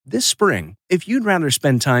This spring, if you'd rather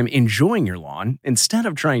spend time enjoying your lawn instead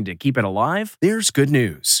of trying to keep it alive, there's good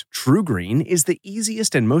news. TruGreen is the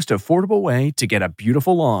easiest and most affordable way to get a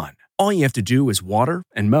beautiful lawn. All you have to do is water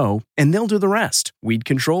and mow, and they'll do the rest. Weed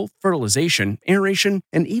control, fertilization, aeration,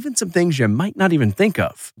 and even some things you might not even think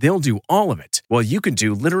of. They'll do all of it, while you can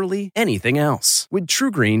do literally anything else. With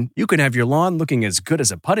TruGreen, you can have your lawn looking as good as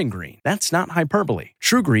a putting green. That's not hyperbole.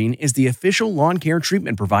 TruGreen is the official lawn care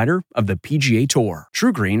treatment provider of the PGA Tour.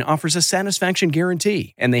 TruGreen offers a satisfaction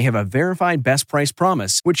guarantee, and they have a verified best price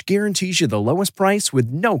promise, which guarantees you the lowest price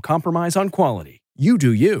with no compromise on quality. You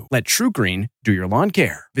do you. Let TruGreen do your lawn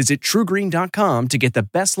care. Visit TruGreen.com to get the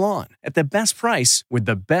best lawn at the best price with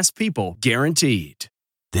the best people guaranteed.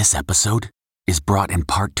 This episode is brought in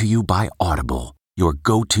part to you by Audible, your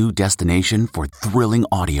go-to destination for thrilling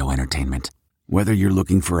audio entertainment. Whether you're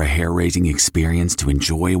looking for a hair-raising experience to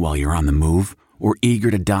enjoy while you're on the move or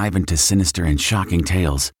eager to dive into sinister and shocking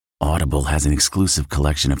tales, Audible has an exclusive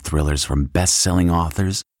collection of thrillers from best-selling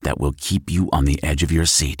authors that will keep you on the edge of your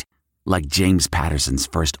seat. Like James Patterson's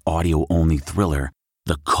first audio-only thriller,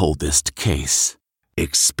 The Coldest Case.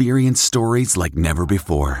 Experience stories like never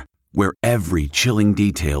before, where every chilling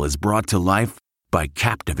detail is brought to life by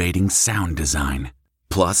captivating sound design.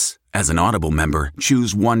 Plus, as an Audible member,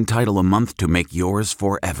 choose one title a month to make yours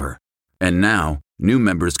forever. And now, new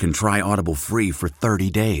members can try Audible free for 30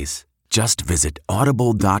 days. Just visit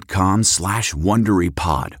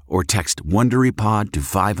audible.com/WonderyPod or text WonderyPod to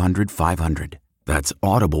 500-500. That's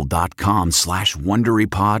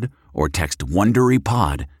audible.com/WonderyPod or text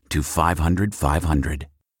WonderyPod to 500-500.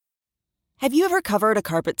 Have you ever covered a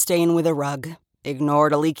carpet stain with a rug?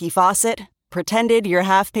 Ignored a leaky faucet? Pretended your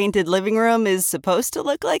half-painted living room is supposed to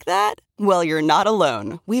look like that? Well, you're not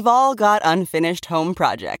alone. We've all got unfinished home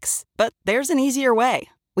projects. But there's an easier way.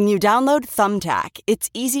 When you download Thumbtack, it's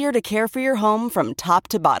easier to care for your home from top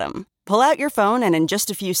to bottom. Pull out your phone and in just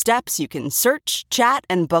a few steps, you can search, chat,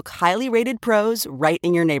 and book highly rated pros right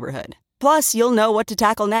in your neighborhood. Plus, you'll know what to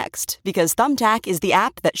tackle next because Thumbtack is the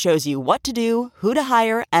app that shows you what to do, who to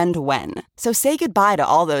hire, and when. So say goodbye to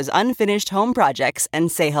all those unfinished home projects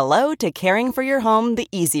and say hello to caring for your home the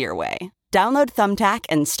easier way. Download Thumbtack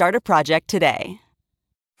and start a project today.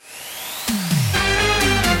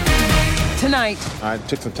 Tonight, I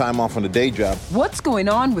took some time off on the day job. What's going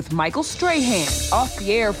on with Michael Strahan? Off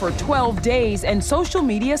the air for 12 days and social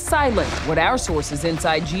media silent. What our sources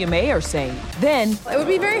inside GMA are saying. Then, it would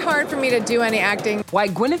be very hard for me to do any acting. Why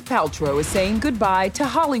Gwyneth Paltrow is saying goodbye to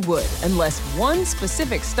Hollywood unless one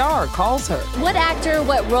specific star calls her. What actor,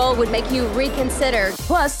 what role would make you reconsider?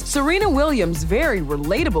 Plus, Serena Williams' very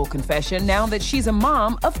relatable confession now that she's a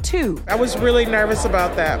mom of 2. I was really nervous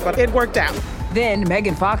about that, but it worked out. Then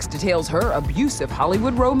Megan Fox details her abusive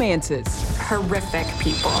Hollywood romances. Horrific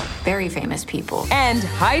people, very famous people. And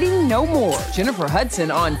hiding no more. Jennifer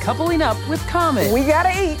Hudson on coupling up with Common. We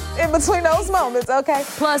gotta eat in between those moments, okay?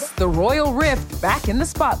 Plus, the royal rift back in the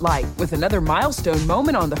spotlight with another milestone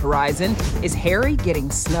moment on the horizon. Is Harry getting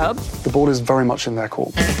snubbed? The ball is very much in their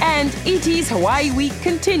court. And ET's Hawaii Week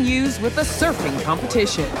continues with a surfing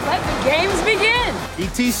competition. Let the games begin.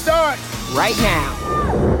 ET start right now.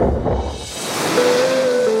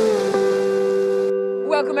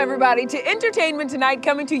 Welcome, everybody, to Entertainment Tonight,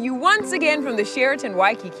 coming to you once again from the Sheraton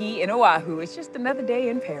Waikiki in Oahu. It's just another day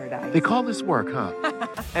in paradise. They call this work, huh?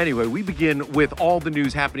 Anyway, we begin with all the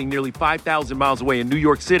news happening nearly 5,000 miles away in New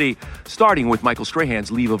York City, starting with Michael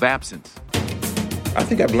Strahan's leave of absence. I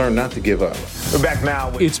think I've learned not to give up. We're back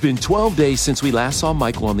now. It's been 12 days since we last saw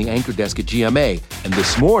Michael on the anchor desk at GMA, and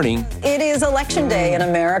this morning... It is Election Day in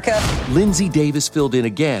America. Lindsay Davis filled in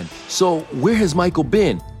again. So where has Michael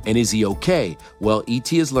been? And is he okay? Well,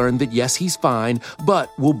 E.T. has learned that yes, he's fine, but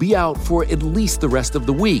will be out for at least the rest of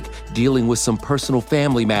the week, dealing with some personal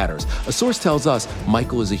family matters. A source tells us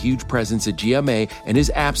Michael is a huge presence at GMA, and his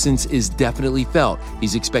absence is definitely felt.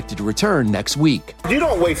 He's expected to return next week. You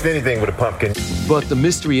don't waste anything with a pumpkin. But the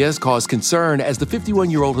mystery has caused concern, as the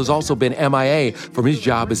 51-year-old has also been MIA from his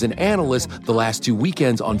job as an analyst the last 2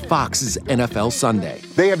 weekends on Fox's NFL Sunday.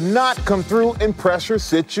 They have not come through in pressure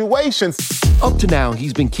situations. Up to now,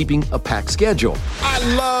 he's been keeping a packed schedule. I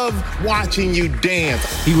love watching you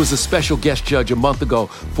dance. He was a special guest judge a month ago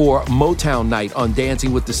for Motown Night on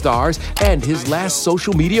Dancing with the Stars, and his last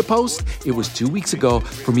social media post, it was 2 weeks ago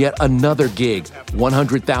from yet another gig,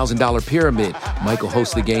 $100,000 Pyramid. Michael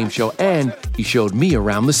hosts the game show, and he showed me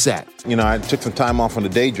around the set. You know, I took some time off on the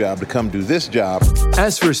day job to come do this job.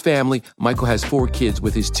 As for his family, Michael has 4 kids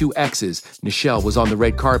with his 2 exes. Nichelle was on the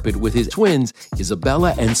red carpet with his twins,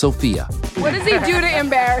 Isabella and Sophia. What does he do to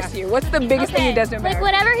embarrass you? What's the biggest thing he does to embarrass you?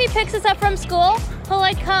 Like, whenever he picks us up from school, he'll,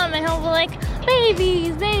 like, come and he'll be like,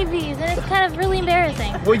 babies, and it's kind of really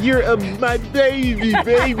embarrassing. Well, you're my baby.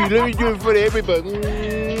 Let me do it for everybody.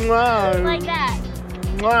 Mwah. Like that.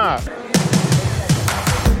 Mwah.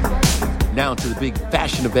 Now to the big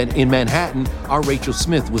fashion event in Manhattan. Our Rachel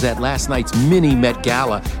Smith was at last night's mini Met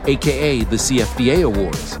Gala, a.k.a. the CFDA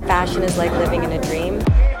Awards. Fashion is like living in a dream.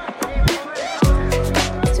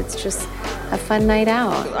 It's just a fun night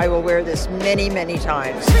out. I will wear this many, many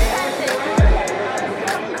times.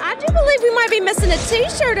 I do believe we might be missing a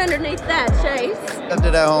t-shirt underneath that, Chase. I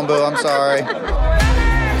did at home, boo. I'm sorry.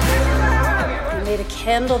 We made a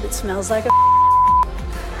candle that smells like a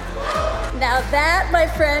Now that, my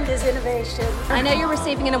friend, is innovation. I know you're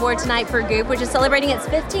receiving an award tonight for Goop, which is celebrating its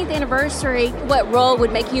 15th anniversary. What role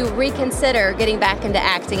would make you reconsider getting back into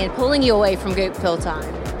acting and pulling you away from Goop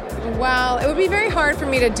full-time? Well, it would be very hard for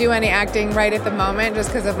me to do any acting right at the moment just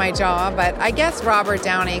because of my job, but I guess Robert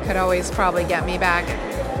Downey could always probably get me back,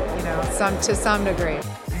 to some degree.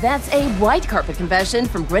 That's a white carpet confession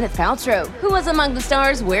from Gwyneth Paltrow, who was among the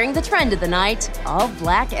stars wearing the trend of the night, all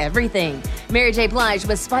black everything. Mary J. Blige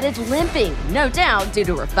was spotted limping, no doubt due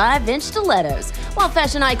to her 5-inch stilettos, while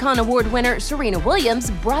Fashion Icon Award winner Serena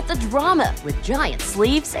Williams brought the drama with giant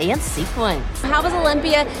sleeves and sequins. How was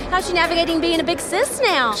Olympia? How's she navigating being a big sis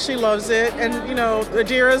now? She loves it, and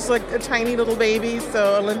Adira's like a tiny little baby,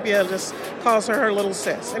 so Olympia just calls her little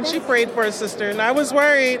sis. And she prayed for her sister, and I was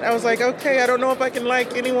worried. I was like, okay, I don't know if I can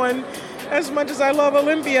like anyone as much as I love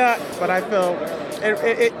Olympia, but I feel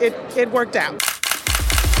it worked out.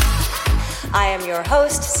 I am your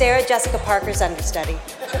host, Sarah Jessica Parker's understudy.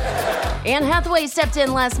 Anne Hathaway stepped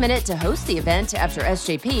in last minute to host the event after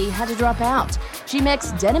SJP had to drop out. She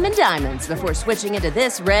mixed denim and diamonds before switching into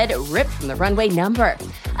this red ripped from the runway number.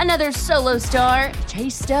 Another solo star,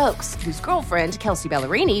 Chase Stokes, whose girlfriend, Kelsey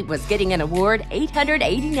Ballerini, was getting an award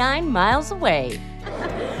 889 miles away.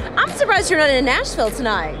 I'm surprised you're not in Nashville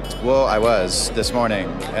tonight. Well, I was this morning,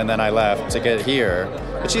 and then I left to get here.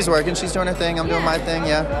 But she's working, she's doing her thing, I'm doing my thing,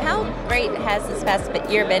 yeah. How great has this past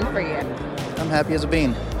year been for you? I'm happy as a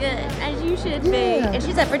bean. Good, as you should be. And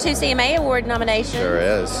she's up for 2 CMA Award nominations. Sure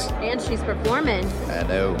is. And she's performing. I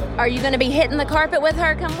know. Are you going to be hitting the carpet with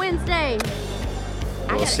her come Wednesday?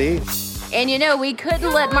 We'll see. And we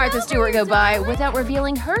couldn't let Martha Stewart go by without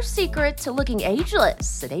revealing her secret to looking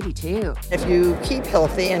ageless at 82. If you keep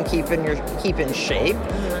healthy and keep in shape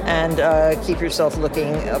and keep yourself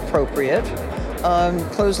looking appropriate,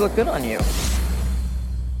 clothes look good on you.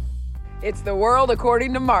 It's the world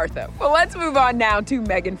according to Martha. Well, let's move on now to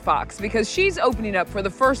Megan Fox, because she's opening up for the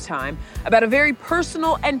first time about a very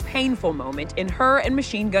personal and painful moment in her and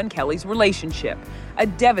Machine Gun Kelly's relationship, a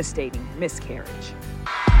devastating miscarriage.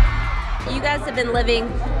 You guys have been living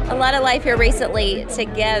a lot of life here recently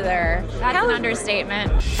together. That's an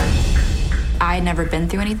understatement. I had never been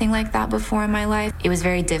through anything like that before in my life. It was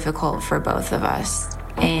very difficult for both of us,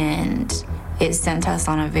 and it sent us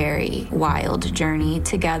on a very wild journey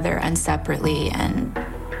together and separately, and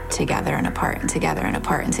together and apart and together and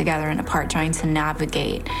apart and together and apart, trying to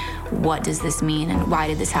navigate what does this mean and why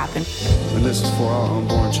did this happen. And this is for our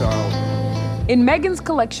unborn child. In Megan's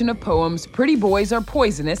collection of poems, Pretty Boys Are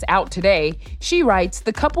Poisonous, out today, she writes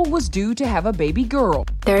the couple was due to have a baby girl.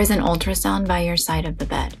 There is an ultrasound by your side of the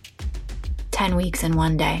bed. 10 weeks in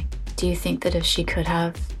 1 day. Do you think that if she could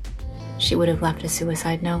have, she would have left a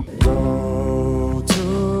suicide note?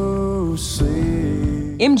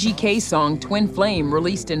 MGK's song Twin Flame,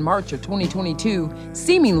 released in March of 2022,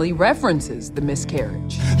 seemingly references the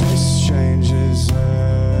miscarriage. This changes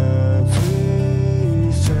everything.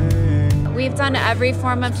 We've done every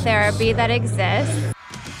form of therapy that exists.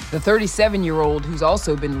 The 37-year-old, who's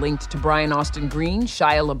also been linked to Brian Austin Green,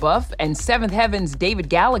 Shia LaBeouf, and Seventh Heaven's David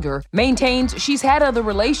Gallagher, maintains she's had other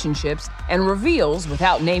relationships and reveals,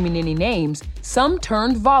 without naming any names, some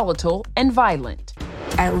turned volatile and violent.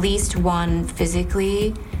 At least one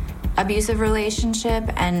physically abusive relationship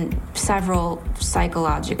and several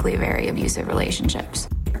psychologically very abusive relationships.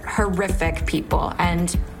 Horrific people,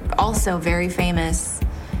 and also very famous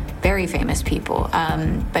people.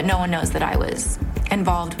 But no one knows that I was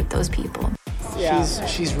involved with those people. Yeah.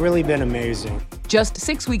 She's really been amazing. Just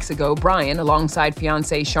 6 weeks ago, Brian, alongside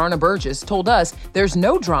fiancée Sharna Burgess, told us there's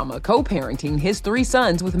no drama co-parenting his 3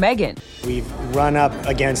 sons with Megan. We've run up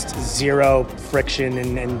against zero friction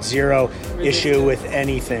and zero issue with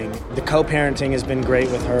anything. The co-parenting has been great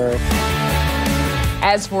with her.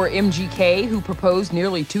 As for MGK, who proposed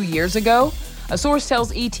nearly 2 years ago, a source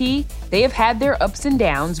tells ET they have had their ups and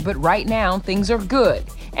downs, but right now things are good,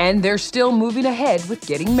 and they're still moving ahead with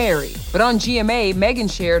getting married. But on GMA, Megan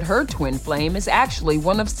shared her twin flame is actually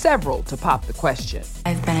one of several to pop the question.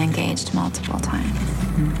 I've been engaged multiple times.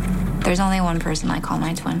 There's only one person I call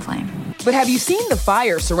my twin flame. But have you seen the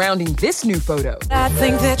fire surrounding this new photo? I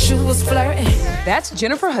think that you was flirting. That's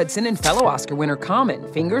Jennifer Hudson and fellow Oscar winner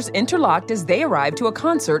Common, fingers interlocked as they arrive to a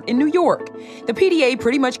concert in New York. The PDA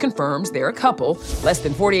pretty much confirms they're a couple. Less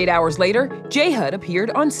than 48 hours later, J. Hud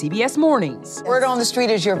appeared on CBS Mornings. Word on the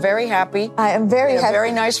street is you're very happy. I am very happy. A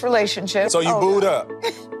very nice relationship. So you booed up?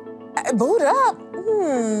 Booed up?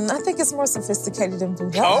 I think it's more sophisticated than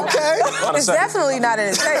booed up. Okay. It's definitely not an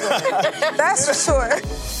entanglement. That's for sure.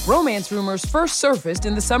 Romance rumors first surfaced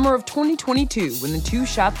in the summer of 2022 when the two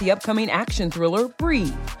shot the upcoming action thriller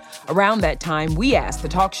Breathe. Around that time, we asked the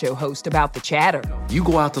talk show host about the chatter. You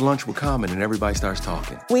go out to lunch with Common and everybody starts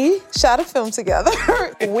talking. We shot a film together.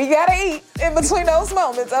 We gotta eat in between those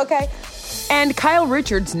moments, okay? And Kyle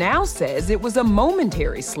Richards now says it was a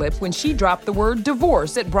momentary slip when she dropped the word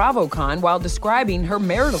divorce at BravoCon while describing her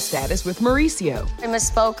marital status with Mauricio. I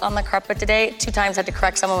misspoke on the carpet today. 2 times I had to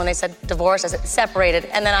correct someone when they said divorce. I said separated,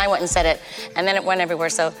 and then I went and said it, and then it went everywhere,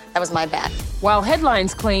 so that was my bad. While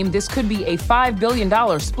headlines claim this could be a $5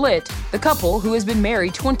 billion split, the couple, who has been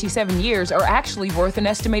married 27 years, are actually worth an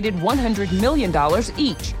estimated $100 million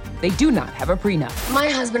each. They do not have a prenup. My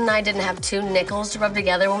husband and I didn't have 2 nickels to rub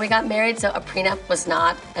together when we got married, so a prenup was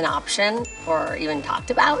not an option or even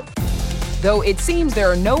talked about. Though it seems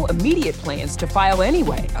there are no immediate plans to file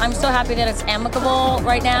anyway. I'm so happy that it's amicable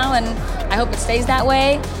right now, and I hope it stays that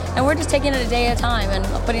way. And we're just taking it a day at a time and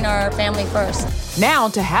putting our family first. Now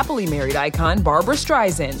to happily married icon Barbra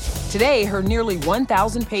Streisand. Today, her nearly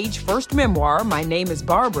 1,000-page first memoir, My Name is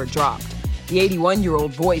Barbra, dropped. The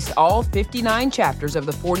 81-year-old voiced all 59 chapters of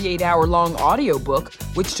the 48-hour-long audiobook,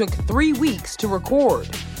 which took 3 weeks to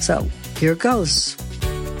record. So, here goes.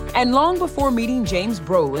 And long before meeting James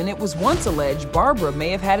Brolin, it was once alleged Barbra may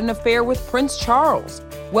have had an affair with Prince Charles.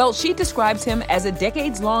 Well, she describes him as a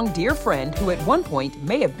decades-long dear friend who at one point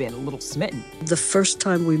may have been a little smitten. The first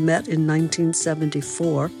time we met in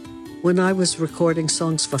 1974, when I was recording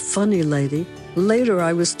songs for Funny Lady, later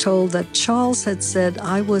I was told that Charles had said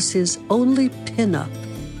I was his only pinup.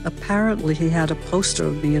 Apparently he had a poster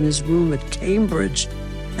of me in his room at Cambridge,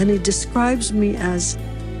 and he describes me as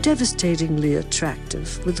devastatingly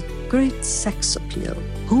attractive with great sex appeal.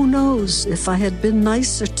 Who knows, if I had been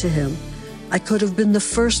nicer to him, I could have been the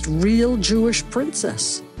first real Jewish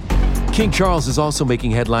princess. King Charles is also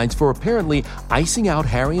making headlines for apparently icing out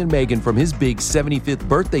Harry and Meghan from his big 75th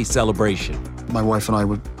birthday celebration. My wife and I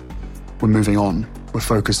were moving on. We're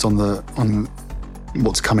focused on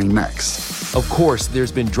what's coming next. Of course,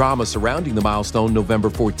 there's been drama surrounding the milestone November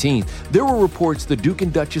 14th. There were reports the Duke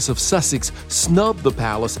and Duchess of Sussex snubbed the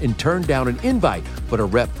palace and turned down an invite, but a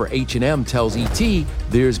rep for H&M tells ET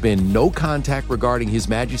there's been no contact regarding His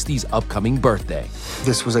Majesty's upcoming birthday.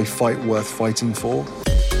 This was a fight worth fighting for.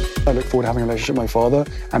 I look forward to having a relationship with my father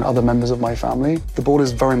and other members of my family. The ball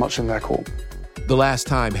is very much in their court. The last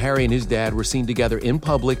time Harry and his dad were seen together in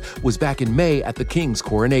public was back in May at the King's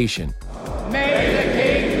coronation. May the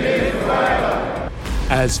King live forever.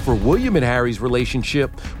 As for William and Harry's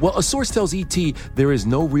relationship, well, a source tells ET there is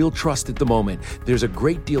no real trust at the moment. There's a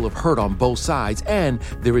great deal of hurt on both sides, and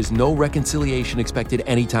there is no reconciliation expected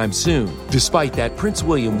anytime soon. Despite that, Prince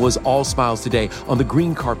William was all smiles today on the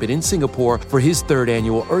green carpet in Singapore for his 3rd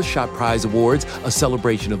annual Earthshot Prize Awards, a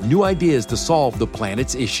celebration of new ideas to solve the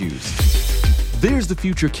planet's issues. There's the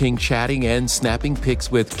future king chatting and snapping pics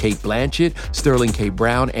with Kate Blanchett, Sterling K.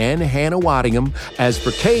 Brown, and Hannah Waddingham. As for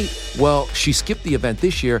Kate, well, she skipped the event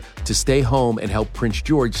this year to stay home and help Prince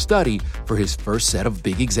George study for his first set of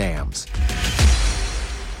big exams.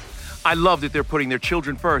 I love that they're putting their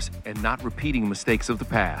children first and not repeating mistakes of the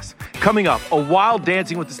past. Coming up, a wild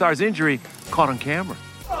Dancing with the Stars injury caught on camera.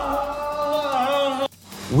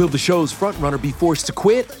 Will the show's frontrunner be forced to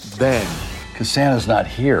quit? Then. Because Santa's not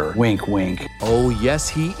here. Wink, wink. Oh, yes,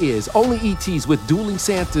 he is. Only ETs with dueling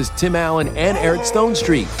Santas, Tim Allen and Eric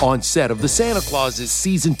Stonestreet on set of The Santa Clauses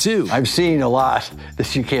Season 2. I'm seeing a lot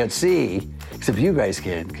that you can't see, except you guys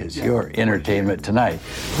can, because you're entertainment tonight.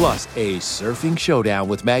 Plus, a surfing showdown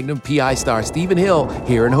with Magnum PI star Stephen Hill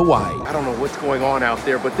here in Hawaii. I don't know what's going on out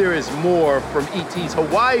there, but there is more from ET's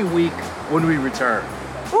Hawaii Week when we return.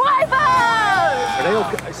 Wipe out! Are they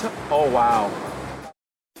okay? Oh, wow.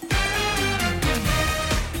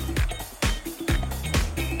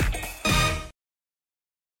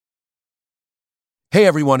 Hey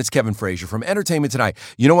everyone, it's Kevin Frazier from Entertainment Tonight.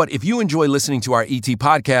 You know what? If you enjoy listening to our ET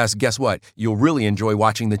podcast, guess what? You'll really enjoy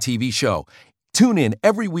watching the TV show. Tune in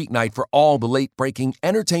every weeknight for all the late-breaking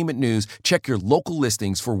entertainment news. Check your local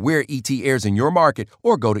listings for where ET airs in your market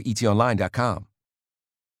or go to etonline.com.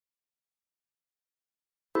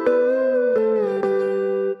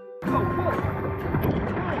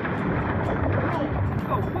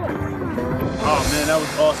 Oh man, that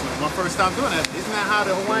was awesome. It's my first time doing that. Isn't that how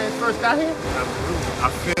the Hawaiians first got here? I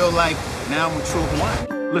feel like now I'm a true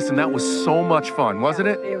Hawaiian. Listen, that was so much fun, wasn't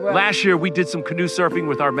it? It was. Last year, we did some canoe surfing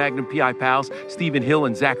with our Magnum PI pals, Stephen Hill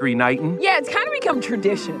and Zachary Knighton. Yeah, it's kind of become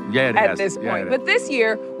tradition Yeah, it at has. this Yeah, point. it But this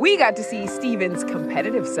year, we got to see Steven's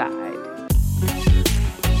competitive side.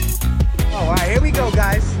 All right, here we go,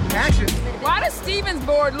 guys. Action. Why does Steven's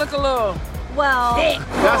board look a little... Well,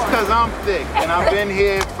 That's because I'm thick, and I've been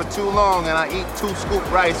here for too long, and I eat 2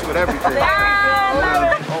 scoop rice with everything. All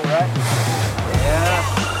right.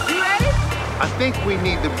 Yeah. You ready? I think we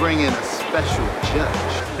need to bring in a special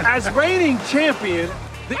judge. As reigning champion,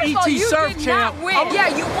 the First of all, ET you Surf did Champ. not win. Yeah,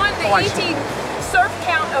 you won the ET surf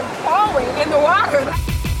count of falling in the water.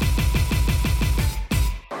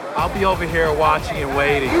 I'll be over here watching and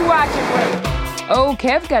waiting. You watch it, wait. Oh,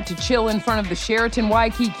 Kev got to chill in front of the Sheraton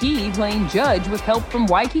Waikiki playing judge with help from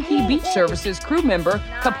Waikiki Beach Services crew member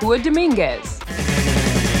Kapua Dominguez.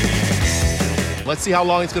 Let's see how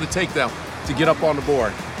long it's going to take them to get up on the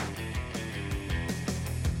board.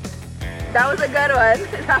 that was a good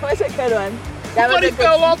one. That was a good one. But he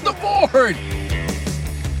fell off the board.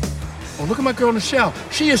 Oh, look at my girl, Michelle.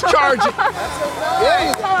 She is charging.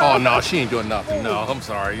 Oh, no, she ain't doing nothing. No, I'm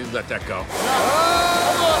sorry. You let that go.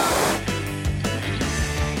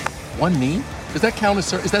 One knee? Does that count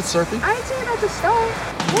as is that surfing? I ain't seen that to start.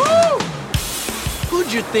 Woo!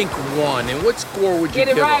 Who'd you think won, and what score would you Get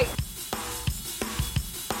it give right. him?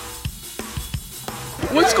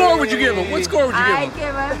 What score would you give him? What score would you give I him?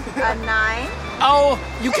 give him a 9. Oh,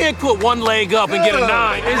 you can't put one leg up and get a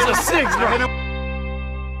 9. It's a 6, bro.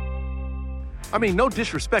 I mean, no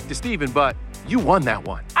disrespect to Steven, but you won that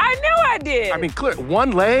one. I know I did. I mean, clear.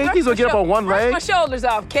 One leg? He's going to get up on one leg? Brush my shoulders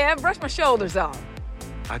off, Kev. Brush my shoulders off.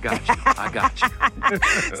 I got you. I got you.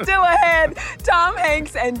 Still ahead, Tom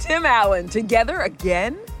Hanks and Tim Allen together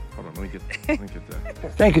again? Hold on, let me get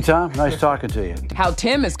that. Thank you, Tom. Nice talking to you. How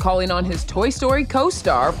Tim is calling on his Toy Story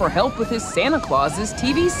co-star for help with his Santa Claus's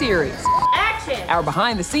TV series. Action! Our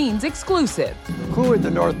behind-the-scenes exclusive. Who at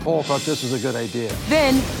the North Pole thought this was a good idea?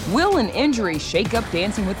 Then, will an injury shake up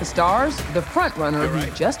Dancing with the Stars? The frontrunner who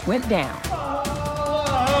just went down.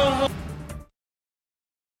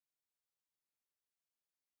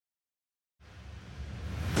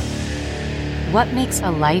 What makes a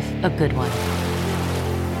life a good one?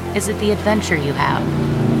 Is it the adventure you have?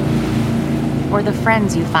 Or the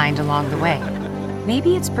friends you find along the way?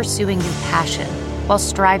 Maybe it's pursuing your passion while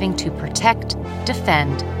striving to protect,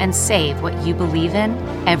 defend, and save what you believe in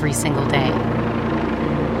every single day.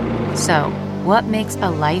 So, what makes a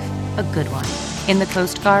life a good one? In the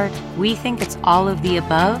Coast Guard, we think it's all of the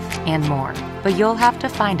above and more, but you'll have to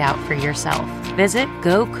find out for yourself. Visit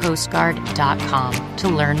gocoastguard.com to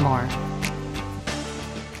learn more.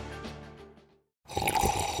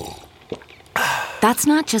 That's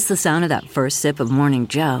not just the sound of that first sip of Morning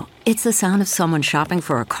Joe. It's the sound of someone shopping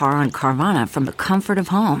for a car on Carvana from the comfort of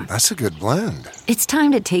home. That's a good blend. It's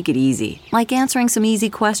time to take it easy, like answering some easy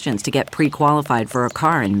questions to get pre-qualified for a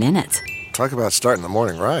car in minutes. Talk about starting the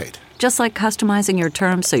morning right. Just like customizing your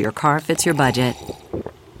terms so your car fits your budget.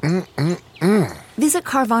 Visit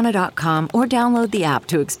Carvana.com or download the app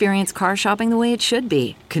to experience car shopping the way it should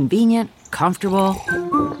be. Convenient, comfortable.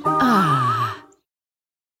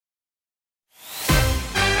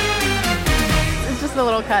 It's just a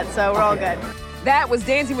little cut, so we're all good. That was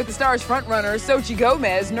Dancing with the Stars frontrunner Xochitl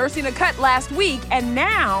Gomez nursing a cut last week, and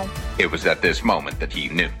now, It was at this moment that he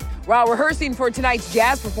knew. while rehearsing for tonight's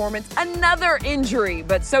jazz performance, another injury.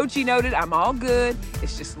 But Xochitl noted, I'm all good.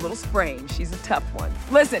 It's just a little sprain. She's a tough one.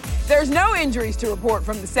 Listen, there's no injuries to report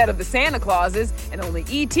from the set of the Santa Clauses, and only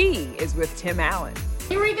E.T. is with Tim Allen.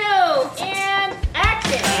 Here we go, and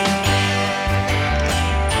action!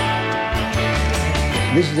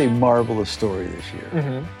 This is a marvelous story this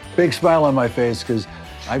year. Big smile on my face because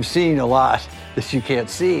I've seen a lot that you can't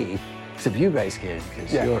see, except you guys can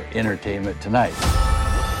because you're Entertainment Tonight.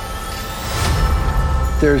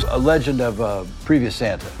 There's a legend of a previous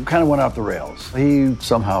Santa who kind of went off the rails. He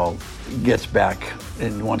somehow gets back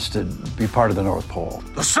and wants to be part of the North Pole.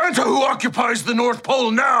 The Santa who occupies the North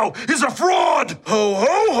Pole now is a fraud! Ho,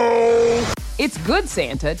 ho, ho! It's Good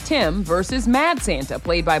Santa, Tim, versus Mad Santa,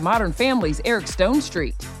 played by Modern Family's Eric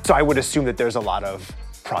Stonestreet. So I would assume that there's a lot of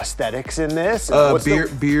prosthetics in this?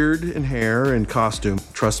 Beard and hair and costume.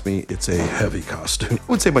 Trust me, it's a heavy costume.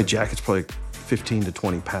 I would say my jacket's probably 15 to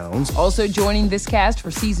 20 pounds. Also joining this cast for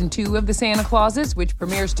season 2 of The Santa Clauses, which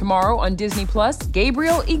premieres tomorrow on Disney+,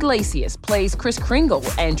 Gabriel Iglesias plays Kris Kringle,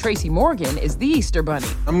 and Tracy Morgan is the Easter Bunny.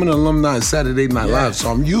 I'm an alumni of Saturday Night Live,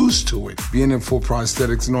 so I'm used to it, being in full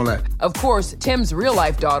prosthetics and all that. Of course, Tim's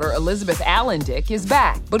real-life daughter, Elizabeth Allendick, is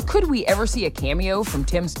back. But could we ever see a cameo from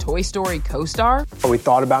Tim's Toy Story co-star? We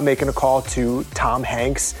thought about making a call to Tom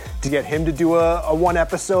Hanks to get him to do a one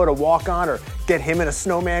episode, a walk-on, or get him in a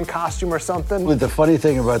snowman costume or something. The funny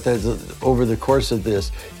thing about that is over the course of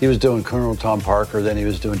this, he was doing Colonel Tom Parker, then he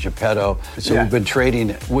was doing Geppetto. So we've been trading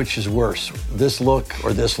which is worse, this look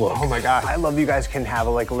or this look. Oh my God. I love you guys can have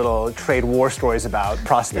a little trade war stories about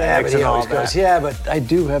prosthetics but he and all always that. goes, yeah, but I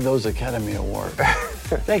do have those Academy Awards.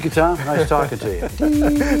 Thank you, Tom. Nice talking to you.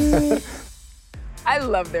 I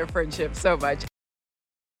love their friendship so much.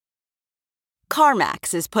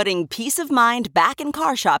 CarMax is putting peace of mind back in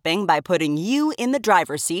car shopping by putting you in the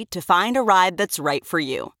driver's seat to find a ride that's right for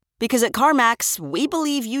you. Because at CarMax, we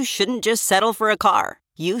believe you shouldn't just settle for a car.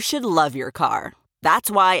 You should love your car. That's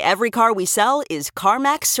why every car we sell is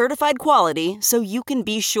CarMax certified quality, so you can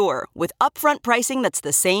be sure with upfront pricing that's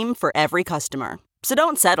the same for every customer. So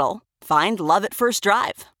don't settle. Find love at first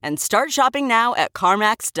drive and start shopping now at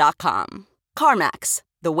CarMax.com. CarMax,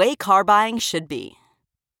 the way car buying should be.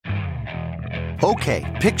 Okay,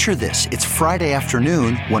 picture this. It's Friday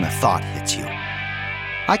afternoon when a thought hits you.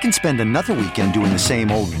 I can spend another weekend doing the same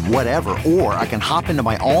old whatever, or I can hop into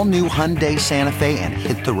my all-new Hyundai Santa Fe and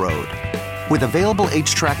hit the road. With available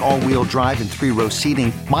H-Track all-wheel drive and 3-row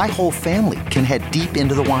seating, my whole family can head deep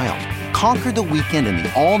into the wild. Conquer the weekend in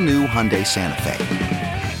the all-new Hyundai Santa Fe.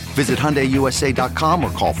 Visit HyundaiUSA.com or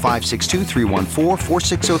call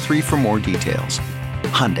 562-314-4603 for more details.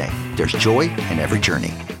 Hyundai, there's joy in every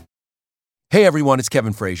journey. Hey everyone, it's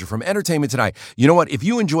Kevin Frazier from Entertainment Tonight. You know what? If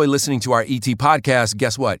you enjoy listening to our ET podcast,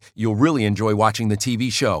 guess what? You'll really enjoy watching the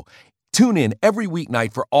TV show. Tune in every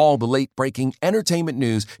weeknight for all the late-breaking entertainment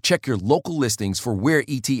news. Check your local listings for where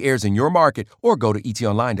ET airs in your market or go to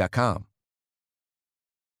etonline.com.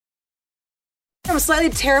 I'm slightly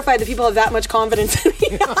terrified that people have that much confidence in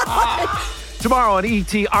me. Tomorrow on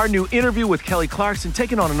ET, our new interview with Kelly Clarkson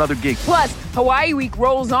taking on another gig. Plus, Hawaii Week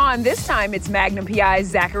rolls on. This time, it's Magnum PI's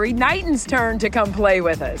Zachary Knighton's turn to come play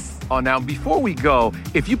with us. Oh, now, before we go,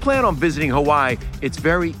 if you plan on visiting Hawaii, it's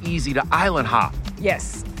very easy to island hop.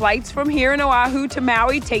 Yes, flights from here in Oahu to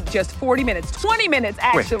Maui take just 40 minutes, 20 minutes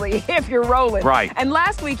actually, if you're rolling. Right. And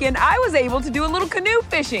last weekend, I was able to do a little canoe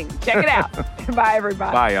fishing. Check it out. Bye,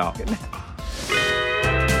 everybody. Bye, y'all.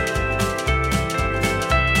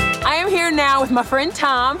 I am here now with my friend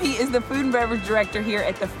Tom. He is the food and beverage director here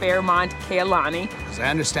at the Fairmont Kealani. I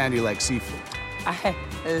understand you like seafood. I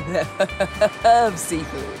love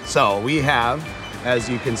seafood. So we have, as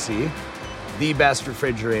you can see, the best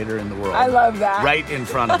refrigerator in the world. I love that. Right in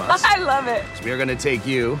front of us. I love it. So we are going to take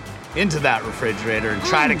you into that refrigerator and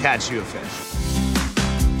try to catch you a fish.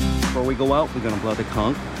 Before we go out, we're going to blow the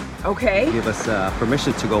conch. Okay. Give us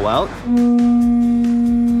permission to go out.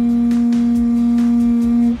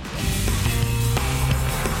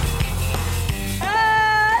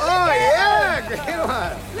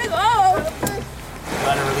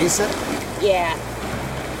 Want to release it? Yeah.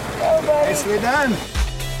 Oh, nicely done.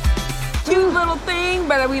 Cute little thing,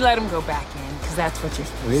 but we let him go back in because that's what you're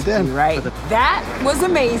supposed to do, right? That was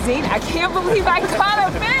amazing. I can't believe I caught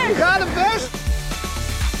a fish. You caught a fish?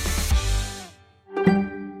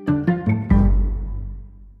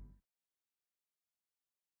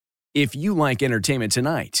 If you like Entertainment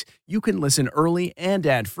Tonight, you can listen early and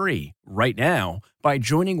ad-free right now by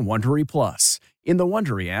joining Wondery Plus in the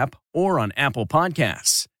Wondery app or on Apple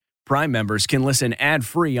Podcasts. Prime members can listen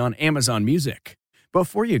ad-free on Amazon Music.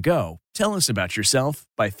 Before you go, tell us about yourself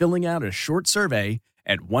by filling out a short survey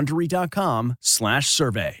at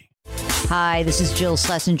Wondery.com/survey. Hi, this is Jill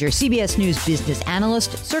Schlesinger, CBS News business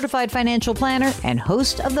analyst, certified financial planner, and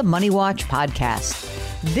host of the Money Watch podcast.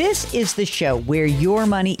 This is the show where your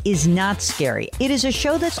money is not scary. It is a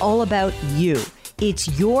show that's all about you. It's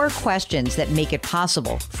your questions that make it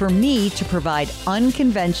possible for me to provide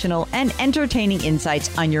unconventional and entertaining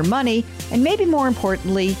insights on your money, and maybe more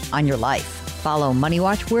importantly, on your life. Follow Money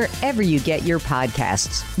Watch wherever you get your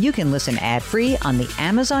podcasts. You can listen ad-free on the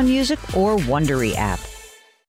Amazon Music or Wondery app.